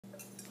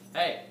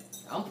Hey,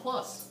 I'm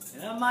Plus.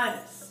 And I'm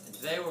Minus. And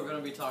today we're going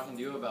to be talking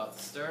to you about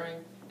stirring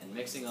and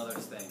mixing other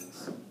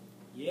things.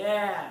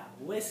 Yeah,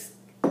 whisk.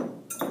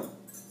 Alright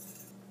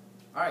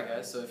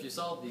guys, so if you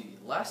saw the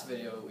last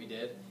video we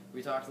did,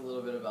 we talked a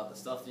little bit about the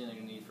stuff you're going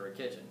to need for a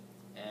kitchen.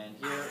 And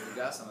here we've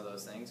got some of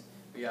those things.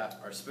 We got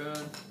our spoon,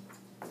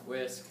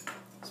 whisk,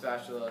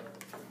 spatula,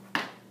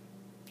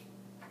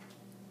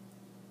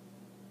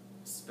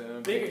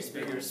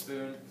 bigger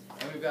spoon,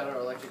 and we've got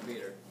our electric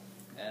beater.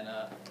 And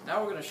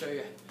now we're going to show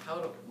you how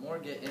to more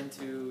get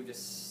into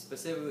just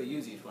specifically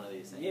use each one of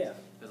these things. Yeah.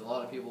 Because a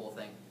lot of people will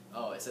think,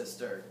 oh, it says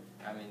stir.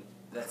 I mean,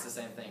 that's the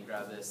same thing.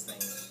 Grab this thing,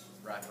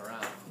 wrap it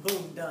around.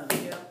 Boom, done.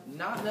 Yeah.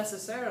 Not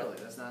necessarily.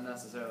 That's not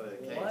necessarily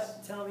the case.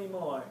 What? Tell me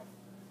more.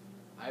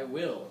 I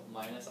will,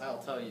 Minus.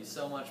 I'll tell you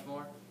so much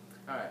more.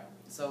 Alright,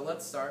 so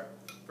let's start.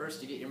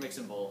 First, you get your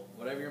mixing bowl.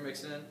 Whatever you're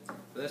mixing in.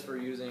 For this, we're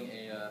using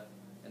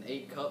an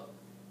 8-cup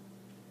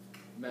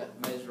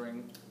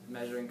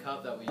measuring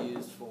cup that we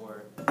used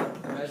for the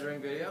measuring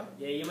video.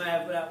 Yeah, you might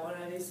have put out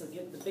one of these, so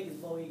get the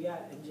biggest bowl you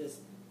got and just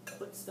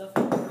put stuff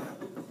in.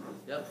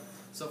 Yep.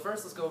 So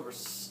first, let's go over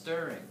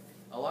stirring.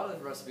 A lot of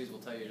the recipes will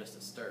tell you just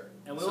to stir.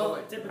 And we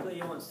won't, typically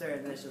you won't stir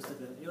it, and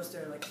then you'll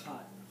stir it like a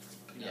pot.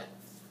 Yeah.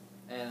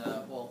 And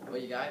well,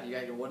 what you got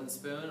your wooden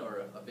spoon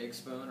or a big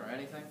spoon or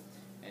anything,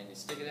 and you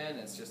stick it in. And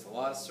it's just a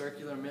lot of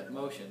circular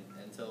motion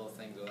until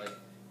things are like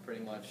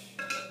pretty much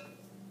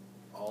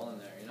all in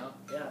there. You know?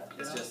 Yeah.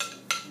 It's just.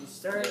 You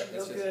stir it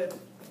real good.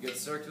 Good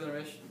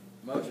circular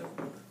motion.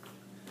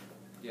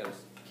 You gotta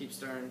keep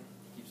stirring,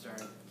 keep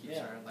stirring.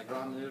 Like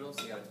ramen noodles,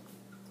 you gotta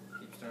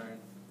keep stirring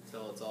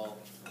until it's all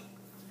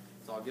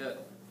good.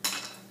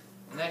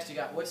 And next you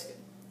got whisking.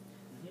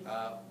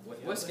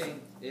 With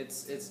whisking,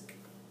 it's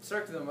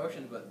circular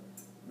motion, but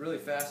really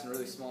fast and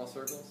really small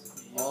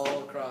circles all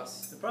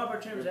across. The proper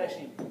term is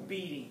actually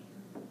beating.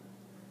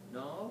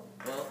 No,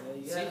 well,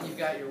 you've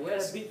got your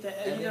whisk, beat the,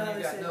 and then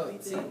you've got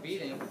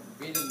beating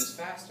is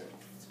faster.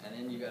 And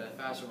then you've got a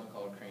faster one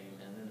called cream,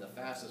 and then the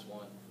fastest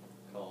one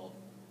called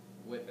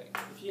whipping.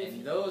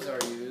 And those are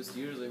used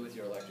usually with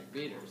your electric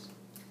beaters.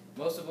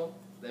 Most of them,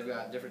 they've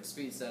got different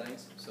speed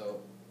settings,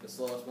 so the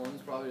slowest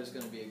one's probably just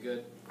going to be a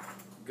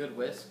good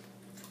whisk.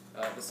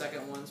 The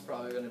second one's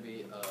probably going to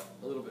be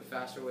a little bit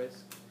faster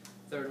whisk.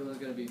 Third one's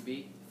going to be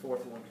beat.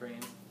 Fourth one cream.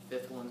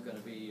 Fifth one's going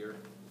to be your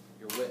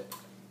whip.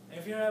 And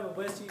if you don't have a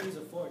whisk, you use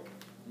a fork.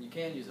 You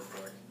can use a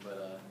fork,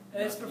 but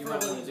you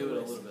might want to do it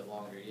a little bit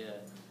longer,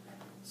 yeah.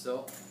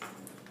 So,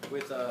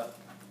 with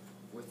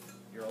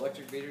your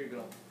electric beater, you're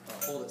going to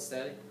hold it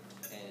steady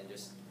and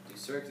just do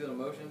circular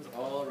motions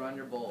all around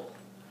your bowl.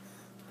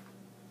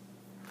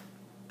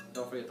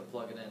 Don't forget to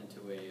plug it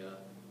into a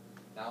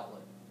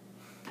outlet.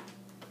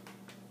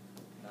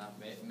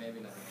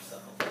 Maybe not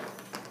yourself.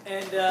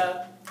 And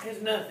here's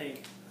another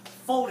thing.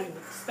 Folding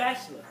with a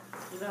spatula.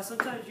 You know,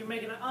 sometimes you're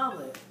making an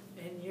omelet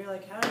and you're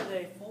like, how do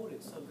they fold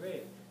it so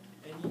great?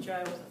 And you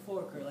try it with a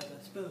fork or like a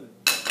spoon.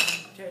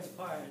 It tears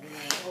apart and you're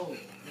like, oh,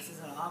 this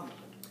isn't an omelet.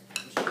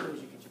 What you do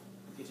is you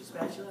get your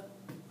spatula,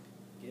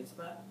 get a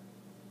spot,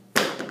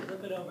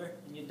 flip it over,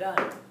 and you're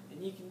done.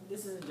 And you can.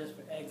 This isn't just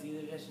for eggs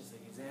either. That's just an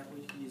example.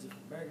 You can use it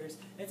for burgers.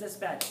 It's a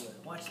spatula.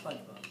 Watch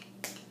SpongeBob.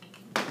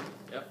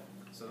 Yep.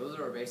 So those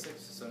are our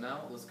basics. So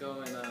now let's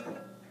go and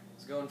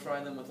try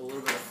them with a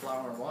little bit of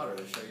flour and water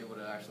to show you what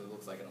it actually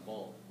looks like in a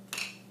bowl.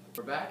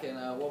 We're back, and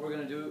what we're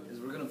going to do is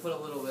we're going to put a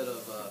little bit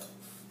of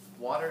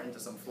water into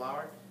some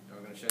flour, and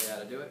we're going to show you how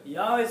to do it. You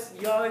always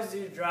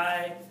do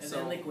dry and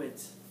then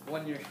liquids.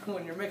 When you're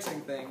mixing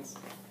things,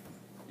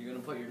 you're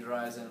going to put your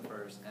dries in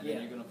first, and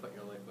then you're going to put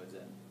your liquids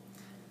in.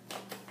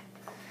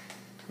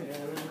 And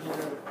then you do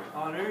your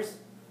honors.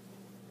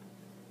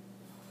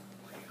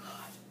 Oh my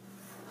God.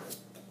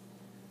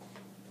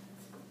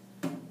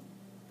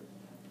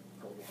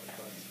 Cold water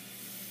buds.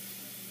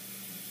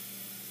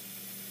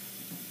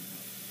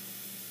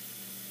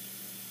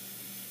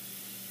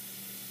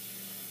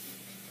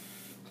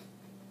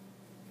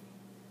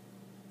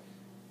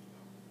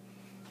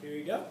 Here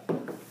you go.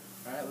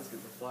 Alright, let's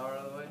get the flour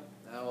out of the way.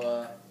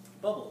 Now,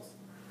 bubbles.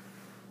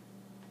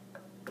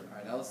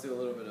 Alright, now let's do a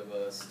little bit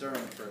of stirring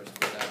first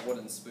with that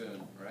wooden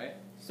spoon, right?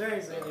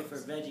 Stirring's mainly for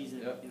veggies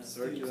and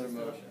circular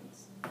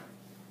motions.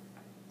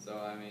 So,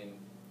 I mean,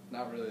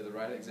 not really the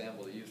right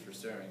example to use for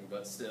stirring,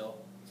 but still,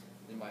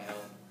 it might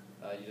help.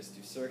 You just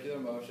do circular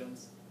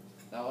motions.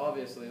 Now,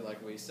 obviously, like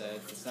we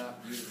said, it's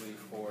not usually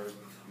for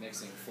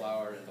mixing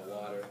flour into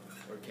water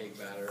or cake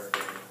batter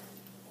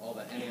or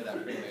any of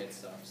that pre-made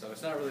stuff. So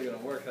it's not really going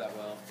to work that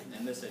well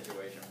in this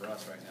situation for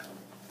us right now.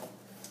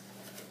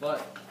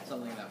 But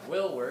something that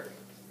will work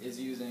is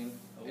using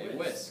a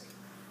whisk.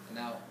 And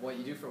now, what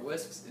you do for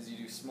whisks is you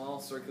do small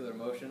circular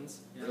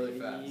motions really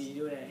fast. You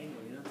do it at an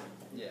angle, you know?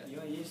 Yeah.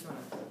 You just want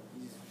to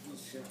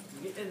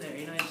get in there,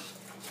 you know? You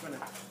just want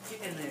to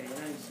get in there, you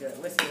know? You just got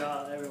to whisk it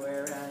all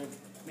everywhere around.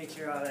 Make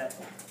sure all that,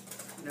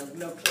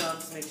 no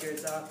clumps, make sure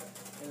it's off.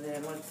 And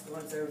then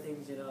once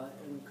everything's,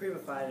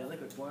 creamified in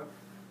liquid form,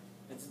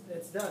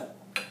 it's done.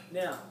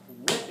 Now,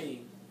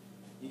 whipping,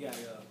 you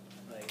gotta go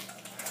like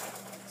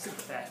super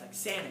fast, like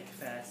Sonic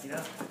fast, you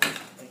know?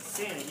 Like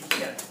sand. You just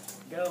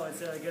gotta go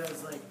until it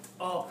goes like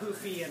all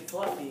poofy and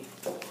fluffy.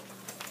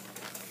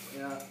 You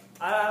know,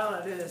 I don't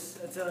want to do this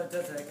until it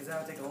does that because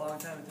that would take a long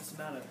time with this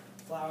amount of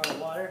flour and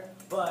water.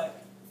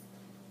 But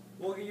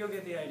you'll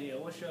get the idea.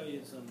 We'll show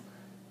you some.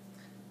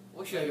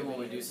 We'll show you when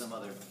we do some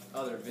other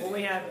videos. When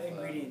we have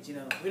ingredients, you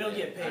know, we don't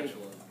get paid.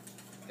 Actually,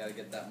 gotta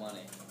get that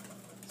money.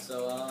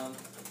 So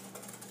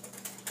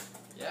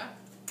yeah,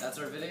 that's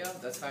our video.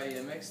 That's how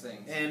you mix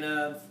things. And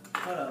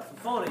hold on, for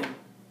folding,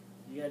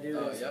 you gotta do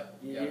this. Yep.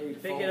 You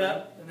pick it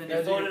up and then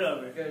you fold it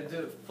over. You gotta do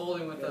it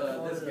folding with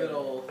this good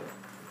old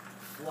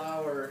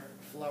flour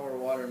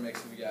water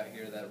mix we got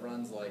here that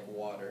runs like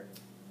water.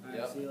 Alright,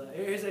 yep. see,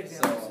 here's an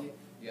example. So see?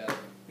 you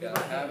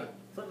gotta have it.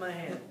 Flip my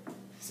hand.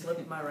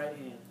 Flip my right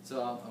hand.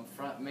 So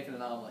I'm making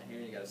an omelet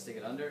here. You gotta stick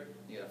it under.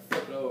 You gotta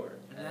flip it over.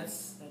 And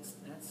that's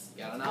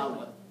you got an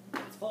omelet.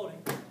 It's folding.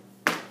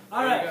 There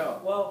Alright. you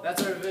go. Well,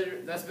 that's our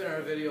video. That's been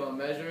our video on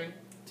measuring.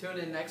 Tune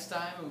in next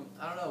time. And,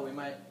 I don't know.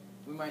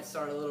 We might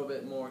start a little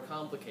bit more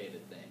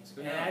complicated things.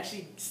 and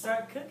actually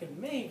start cooking,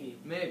 maybe.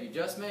 Maybe,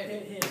 just maybe.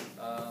 Hint.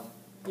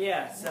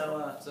 Yeah.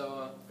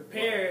 So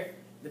prepare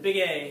the big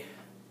A.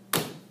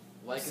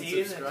 Like and See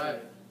you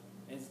subscribe.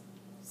 next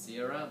video. See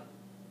you around.